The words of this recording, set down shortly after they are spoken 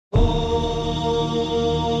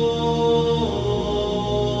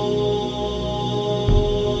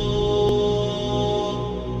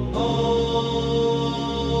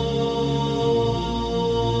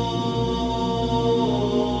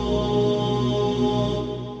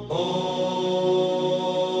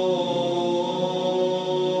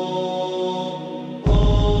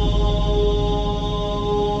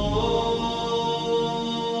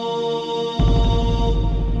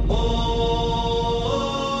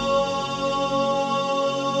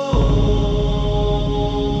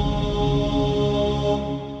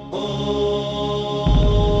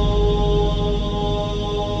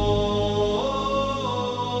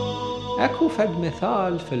أكو فد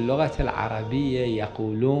مثال في اللغة العربية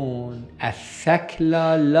يقولون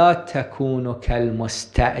الثكلى لا تكون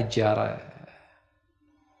كالمستأجرة.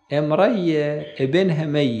 امرية ابنها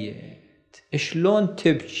ميت، شلون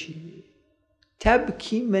تبكي؟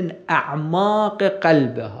 تبكي من أعماق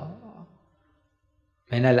قلبها،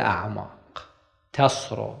 من الأعماق،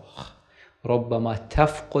 تصرخ، ربما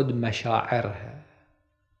تفقد مشاعرها.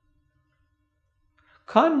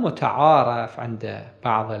 كان متعارف عند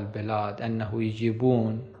بعض البلاد أنه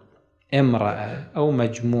يجيبون امرأة أو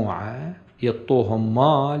مجموعة يعطوهم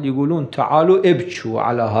مال، يقولون تعالوا ابكوا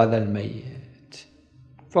على هذا الميت،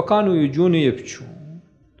 فكانوا يجون يبكون.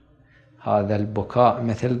 هذا البكاء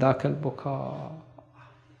مثل ذاك البكاء،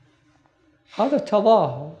 هذا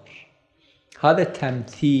تظاهر، هذا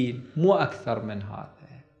تمثيل، مو أكثر من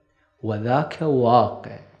هذا، وذاك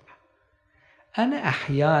واقع. أنا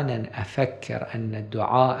أحيانا أفكر أن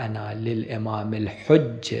دعاءنا للإمام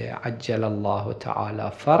الحجة عجل الله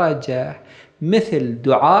تعالى فرجه مثل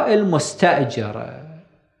دعاء المستأجرة،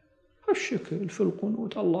 الشكل في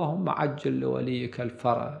القنوت اللهم عجل لوليك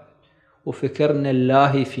الفرج، وفكرنا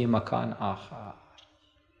الله في مكان آخر.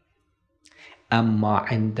 أما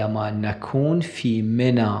عندما نكون في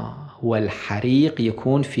منى والحريق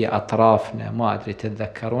يكون في أطرافنا، ما أدري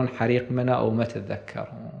تتذكرون حريق منى أو ما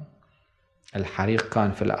تتذكرون؟ الحريق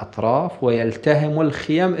كان في الأطراف ويلتهم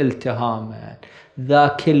الخيم التهاما.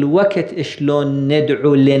 ذاك الوقت شلون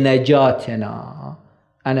ندعو لنجاتنا.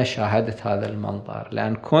 أنا شاهدت هذا المنظر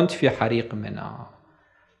لأن كنت في حريق منى،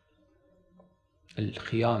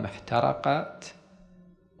 الخيام احترقت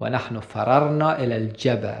ونحن فررنا إلى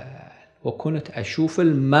الجبل، وكنت أشوف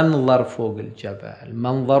المنظر فوق الجبل،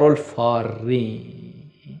 منظر الفارين.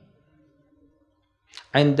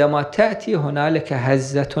 عندما تأتي هنالك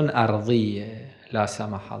هزة أرضية لا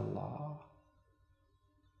سمح الله،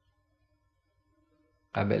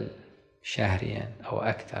 قبل شهرين أو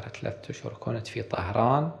أكثر 3 أشهر كنت في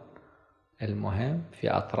طهران، المهم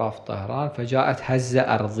في أطراف طهران، فجاءت هزة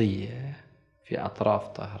أرضية في أطراف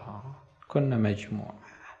طهران، كنا مجموعة.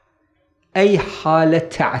 أي حالة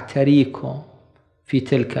تعتريكم في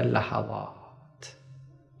تلك اللحظات؟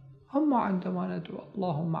 أما عندما ندعو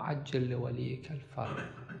اللهم عجل لوليك الفرج،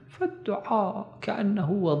 فالدعاء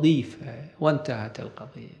كأنه وظيفة وانتهت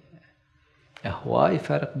القضية. هواي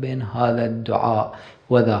فرق بين هذا الدعاء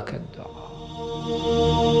وذاك الدعاء.